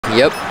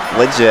Yep.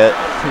 Legit.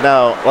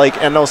 No, like,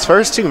 in those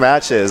first 2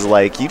 matches,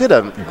 like, you did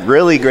a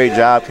really great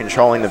job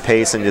controlling the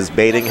pace and just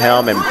baiting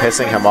him and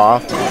pissing him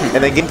off.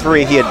 And then game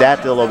 3, he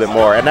adapted a little bit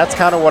more. And that's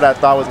kind of what I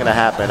thought was going to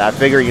happen. I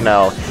figured, you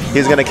know, he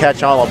was going to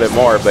catch on a little bit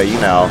more. But, you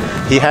know,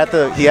 he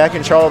had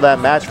control of that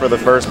match for the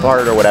first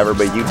part or whatever.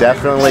 But you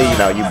definitely, you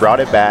know, you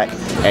brought it back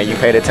and you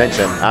paid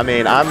attention. I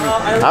mean,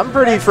 I'm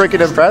pretty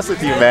freaking impressed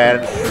with you, man.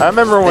 I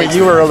remember when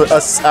you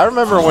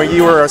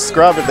were a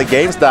scrub at the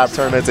GameStop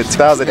tournaments in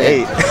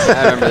 2008.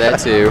 I remember that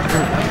too.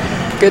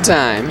 Good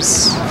times.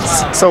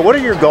 So what are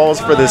your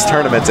goals for this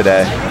tournament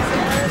today?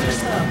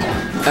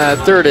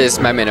 3rd is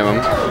my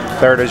minimum.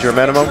 3rd is your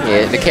minimum?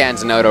 Yeah, the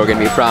cans and Noto are going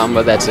to be a problem,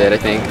 but that's it, I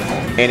think.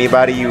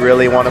 Anybody you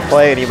really want to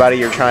play? Anybody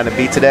you're trying to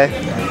beat today?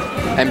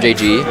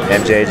 MJG.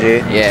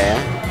 MJG?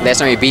 Yeah. Last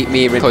time he beat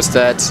me, really close to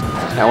that.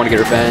 I want to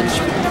get revenge.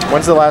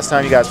 When's the last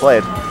time you guys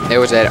played? It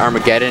was at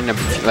Armageddon,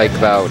 like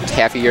about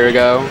half a year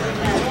ago.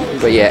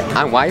 But yeah,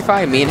 on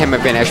Wi-Fi, me and him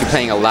have been actually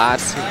playing a lot,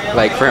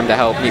 like for him to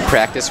help me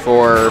practice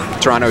for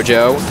Toronto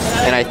Joe,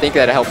 and I think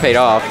that it helped paid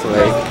off.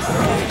 Like,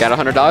 got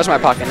 $100 in my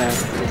pocket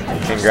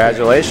now.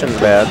 Congratulations,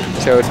 man.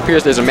 So it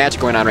appears there's a match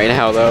going on right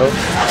now, though.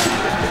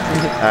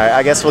 All right,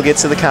 I guess we'll get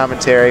to the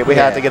commentary. We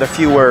have to get a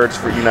few words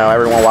for, you know,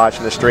 everyone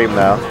watching the stream,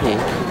 though.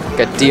 Yeah.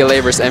 Got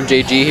DLA versus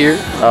MJG here.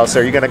 Oh, so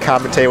you're going to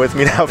commentate with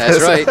me now?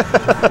 That's right.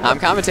 I'm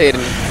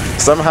commentating.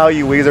 Somehow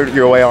you weasered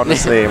your way on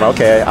this theme.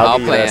 Okay, All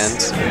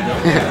planned.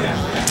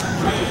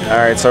 All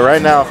right, so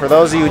right now, for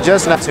those of you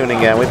just not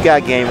tuning in, we've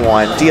got game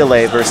 1,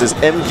 DLA versus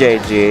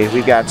MJG.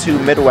 We've got 2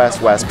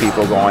 Midwest West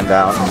people going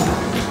down.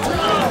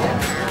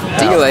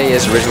 DLA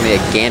is originally a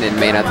Ganon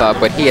main, I thought,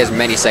 but he has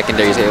many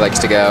secondaries that he likes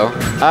to go.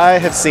 I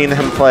have seen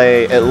him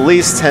play at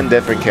least 10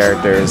 different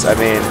characters. I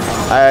mean,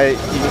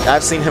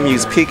 I've seen him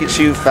use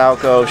Pikachu,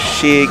 Falco,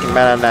 Sheik,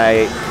 Meta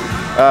Knight,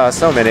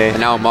 so many. And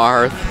now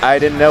Marth. I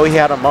didn't know he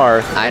had a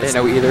Marth. I didn't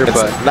know either, it's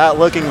but not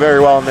looking very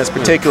well in this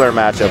particular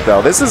matchup,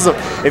 though. This is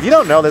if you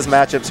don't know this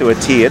matchup to a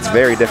T, it's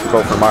very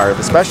difficult for Marth,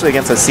 especially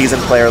against a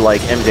seasoned player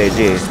like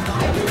MJG.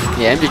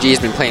 Yeah, MJG has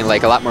been playing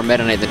like a lot more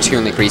Meta Knight than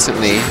Toon Link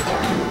recently.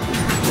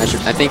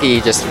 I think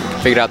he just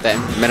figured out that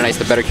Meta Knight's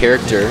the better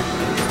character,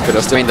 but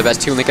he'll still be the best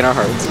Toon Link in our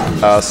hearts.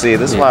 Oh, see,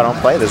 this is why I don't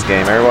play this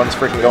game. Everyone's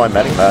freaking going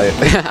Meta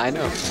Knight. I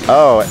know.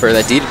 Oh. For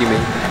that DDD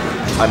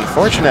main.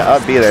 Unfortunate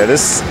up B there.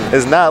 This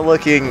is not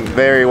looking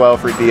very well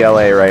for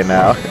DLA right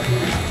now.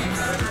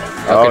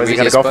 Oh, is he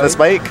going to go for the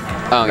spike?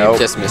 Oh, nope. You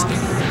just missed it.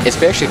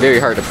 It's actually very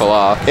hard to pull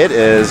off. It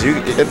is.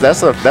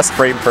 That's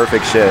frame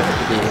perfect shit.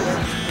 Yeah.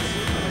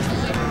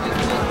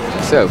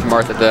 So,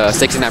 Marth at the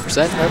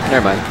 69%? Oh,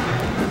 never mind.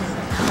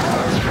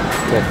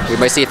 Good. We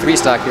might see a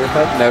 3-stock here,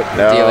 but no,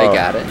 DLA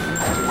got it.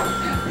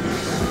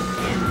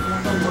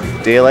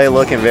 DLA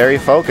looking very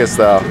focused,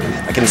 though.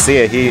 I can see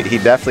it. He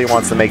definitely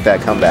wants to make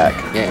that comeback.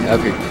 Yeah, I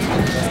agree.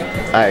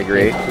 I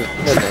agree.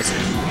 Yeah, nice.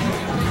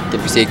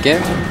 Did we see it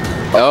again?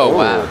 Oh,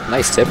 wow.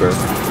 Nice tipper.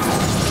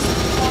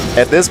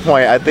 At this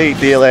point, I think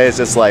DLA is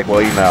just like,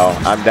 well, you know,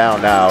 I'm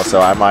down now,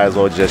 so I might as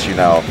well just, you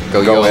know,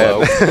 go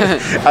YOLO. in.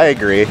 I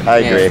agree. I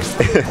agree.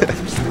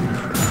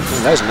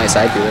 That was a nice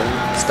IP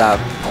there. Stop.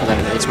 And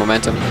then it's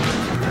momentum.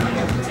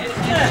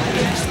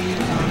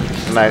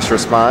 Nice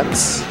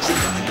response.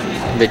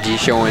 VG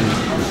showing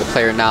the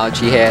player knowledge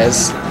he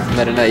has.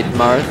 Meta Knight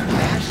Marth.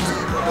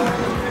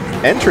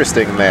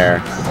 Interesting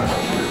there.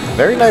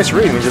 Very nice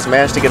read. We just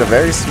managed to get a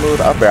very smooth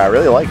up air. I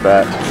really like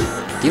that.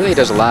 DLA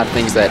does a lot of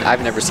things that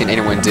I've never seen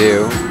anyone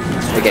do.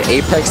 Like at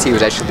Apex, he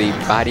was actually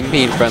biting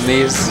me in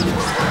friendlies.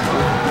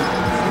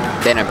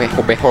 Then I'm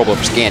horrible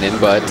for scanning,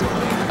 but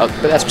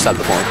that's beside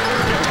the point.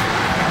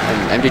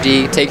 And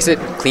MJG takes it,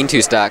 clean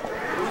 2-stock.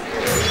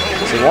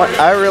 So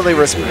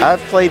I've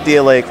played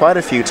DLA quite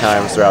a few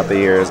times throughout the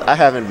years. I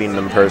haven't beaten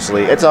him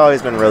personally. It's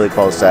always been really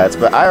close sets,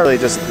 but I really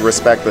just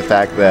respect the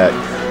fact that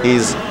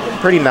he's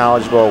pretty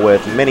knowledgeable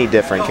with many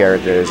different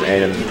characters,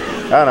 and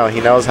I don't know, he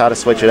knows how to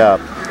switch it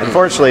up.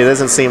 Unfortunately, it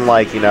doesn't seem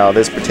like, you know,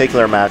 this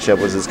particular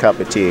matchup was his cup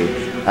of tea.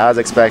 I was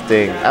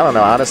expecting, I don't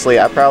know, honestly,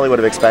 I probably would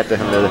have expected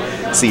him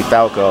to see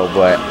Falco,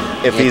 but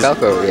if he's...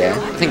 Falco, yeah.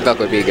 I think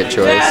Falco would be a good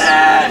choice.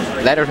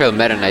 That or he'll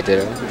Meta Knight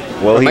do.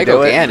 Will he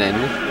go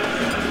Ganon.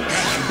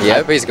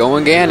 Yep, he's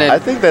going Ganon. I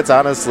think that's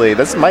honestly,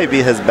 this might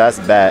be his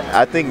best bet.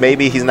 I think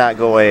maybe he's not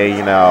going,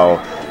 you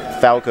know,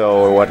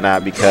 Falco or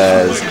whatnot,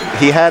 because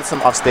he had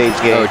some offstage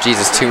game. Oh,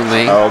 Jesus, Toon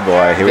Link. Oh,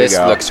 boy, here we go. This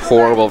looks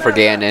horrible for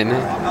Ganon.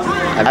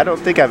 I don't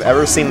think I've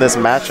ever seen this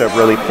matchup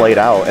really played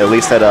out, at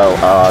least at a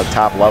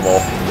top level.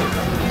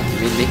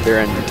 Me neither,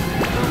 and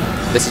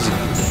this is,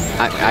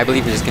 I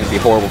believe it's going to be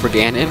horrible for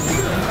Ganon.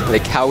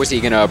 Like, how is he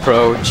going to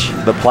approach?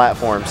 The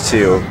platforms,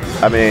 too.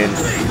 I mean,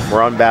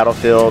 we're on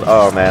Battlefield.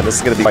 Oh, man, this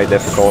is going to be quite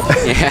difficult.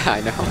 Yeah,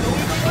 I know.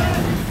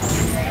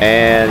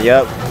 And,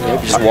 yep.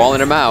 Just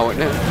walling him out.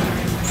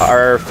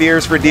 Our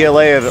fears for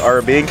DLA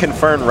are being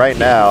confirmed right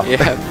now.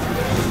 Yeah.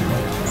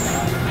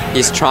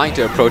 He's trying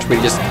to approach, but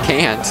he just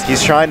can't.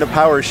 He's trying to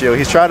power shield.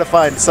 He's trying to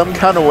find some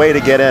kind of way to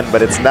get in,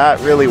 but it's not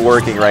really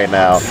working right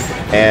now.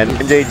 And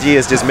MJG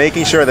is just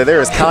making sure that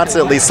there is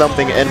constantly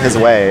something in his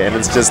way, and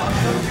it's just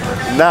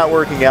not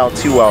working out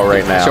too well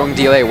right now. Showing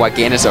DLA why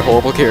Ganon is a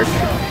horrible character.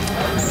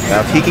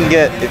 Now, if he can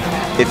get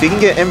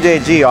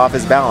MJG off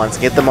his balance,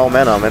 get the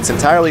momentum, it's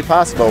entirely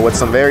possible with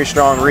some very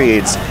strong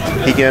reads,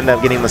 he can end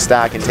up getting the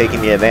stock and taking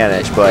the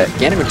advantage. But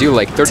Ganon would do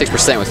like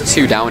 36% with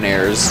 2 down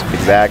airs.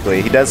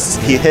 Exactly. He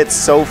hits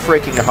so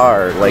freaking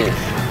hard. Like,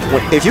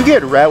 if you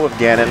get red with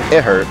Ganon,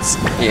 it hurts.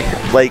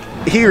 Yeah. Like,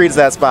 he reads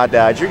that spot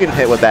dodge, you're getting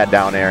hit with that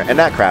down air, and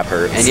that crap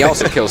hurts. And he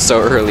also kills so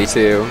early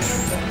too.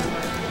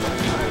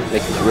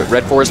 Like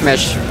red forward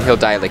smash, he'll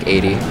die at like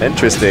 80.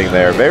 Interesting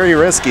there. Very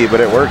risky, but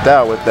it worked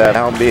out with that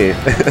down B.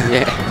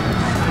 Yeah.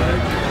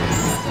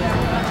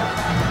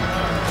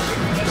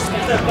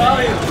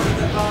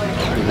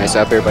 Nice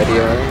up air by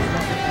DLA.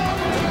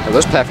 Well,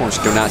 those platforms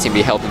do not seem to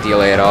be helping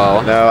DLA at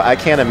all. No, I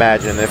can't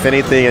imagine. If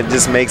anything, it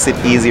just makes it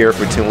easier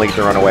for Toon Link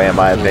to run away, in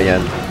my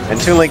opinion.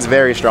 And Toon Link's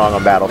very strong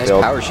on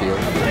Battlefield. Nice power shield.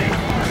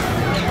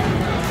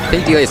 I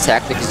think DLA's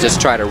tactic is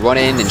just try to run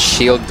in and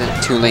shield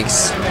Toon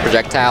Link's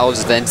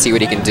projectiles, then see what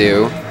he can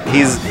do.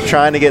 He's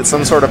trying to get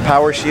some sort of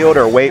power shield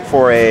or wait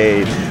for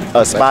a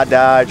spot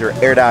dodge or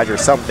air dodge or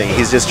something.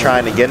 He's just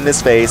trying to get in his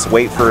face,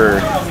 wait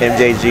for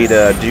MJG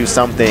to do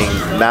something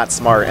not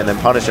smart, and then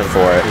punish him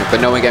for it.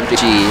 But knowing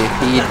MJG,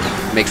 he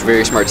makes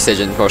very smart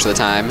decisions most of the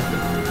time.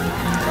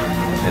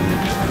 And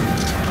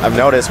I've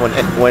noticed when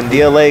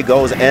DLA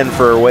goes in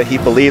for what he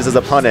believes is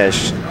a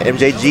punish,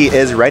 MJG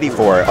is ready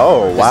for it.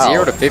 Oh, wow.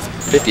 0 to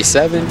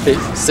 57,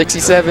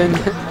 67.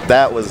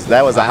 That was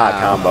a hot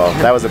combo.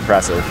 That was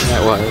impressive.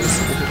 That was.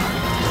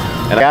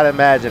 And I gotta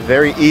imagine,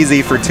 very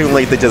easy for Toon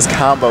Link to just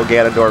combo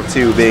Ganondorf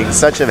too, being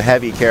such a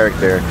heavy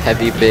character.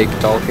 Heavy, big,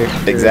 tall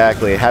character.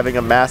 Exactly. Having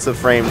a massive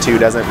frame too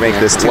doesn't make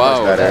this too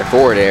much better. That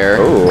forward air.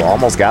 Oh,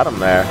 almost got him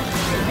there.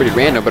 Pretty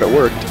random, but it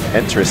worked.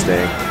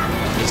 Interesting.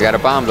 He's got a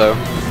bomb though.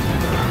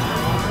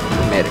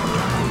 Made it.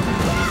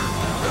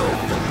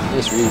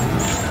 Nice read.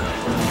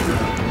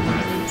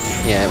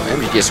 Yeah,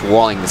 I'm just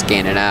walling this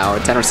Ganon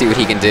out. I don't see what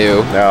he can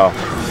do. No.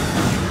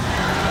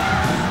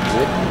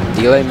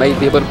 DLA might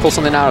be able to pull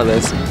something out of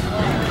this.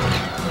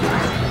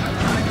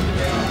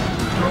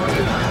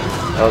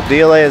 Well,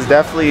 DLA is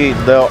definitely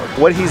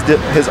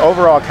his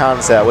overall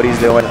concept, what he's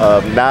doing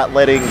of not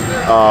letting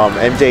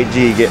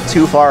MJG get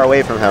too far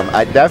away from him.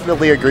 I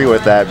definitely agree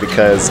with that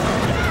because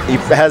he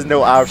has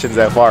no options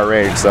at far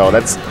range, so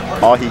that's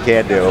all he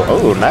can do.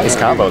 Oh, nice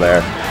combo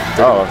there.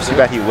 Oh, too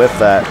bad he whiffed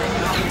that.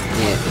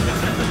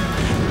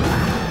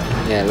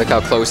 Yeah, look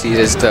how close he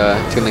is to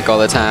Toon Link all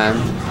the time.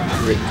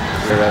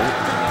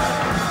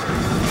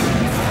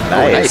 Nice.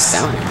 Oh, nice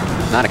down.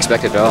 Not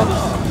expected at all.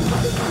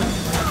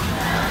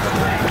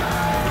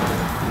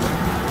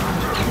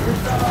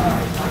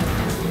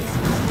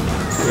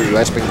 Ooh,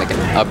 let's bring like an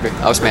up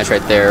smash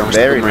right there.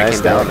 Very nice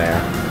down there.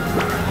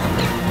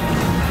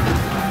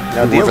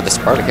 Now more for the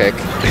Sparta kick.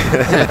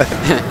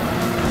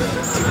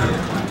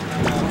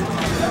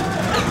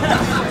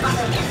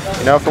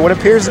 You know, for what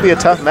appears to be a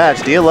tough match,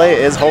 DLA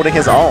is holding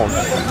his own.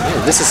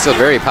 Yeah, this is still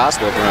very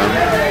possible for him.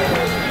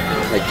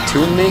 Like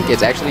Toon Link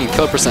is actually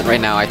kill percent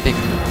right now, I think.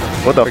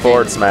 With a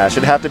forward smash,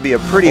 it'd have to be a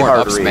pretty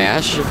hard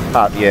read. Smash.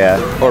 Yeah.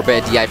 Or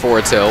bad DI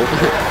forward tilt.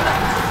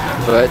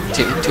 But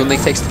Toon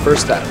Link takes the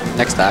first stock,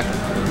 next stock.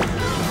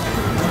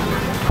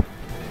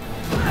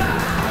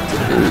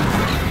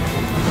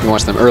 He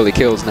wants them early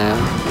kills now.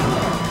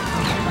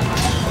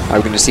 Are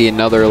we going to see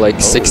another like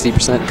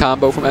 60%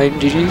 combo from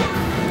MJG?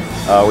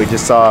 We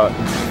just saw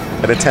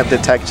an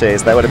attempted tech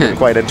chase. That would have been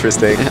quite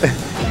interesting.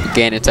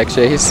 Ganon tech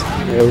chase.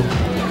 No.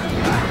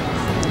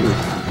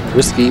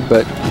 Risky,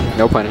 but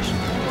no punish.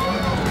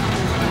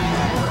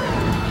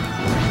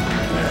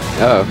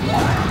 Oh.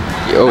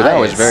 Yo, nice. That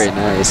was very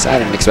nice. I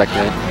didn't expect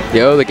that.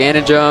 Yo, the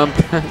Ganon jump.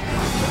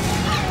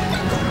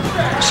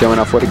 Showing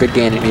off what a good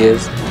Ganon he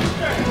is.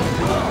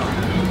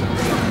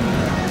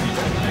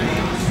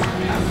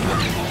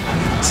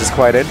 This is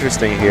quite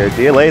interesting here.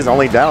 DLA is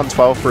only down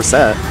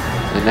 12%.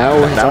 And now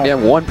it's only at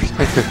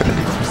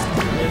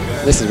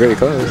 1%. This is very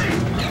close.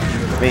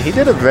 I mean, he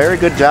did a very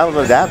good job of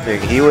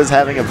adapting. He was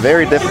having a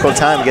very difficult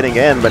time getting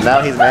in, but now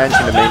he's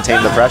managing to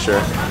maintain the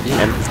pressure.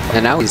 Yeah.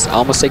 And now he's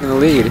almost taking the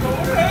lead.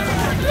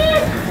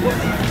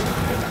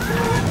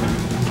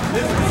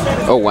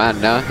 Oh, wow,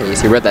 no.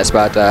 He read that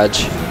spot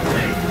dodge.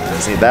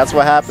 See, that's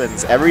what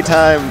happens. Every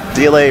time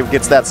DLA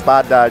gets that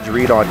spot dodge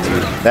read on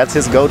you, that's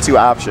his go-to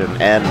option,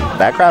 and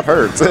that crap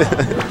hurts.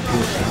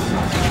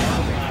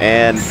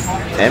 And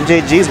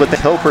MJG's with the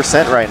kill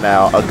percent right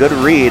now. A good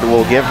read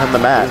will give him the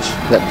match.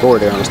 That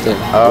forward air almost did.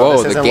 Oh,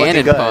 whoa, the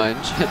Ganon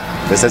punch.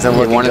 This isn't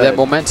looking good. He wanted that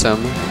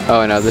momentum.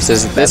 Oh, no, this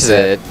is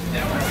it.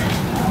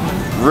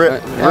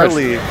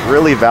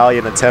 Really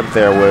valiant attempt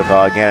there with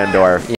Ganondorf.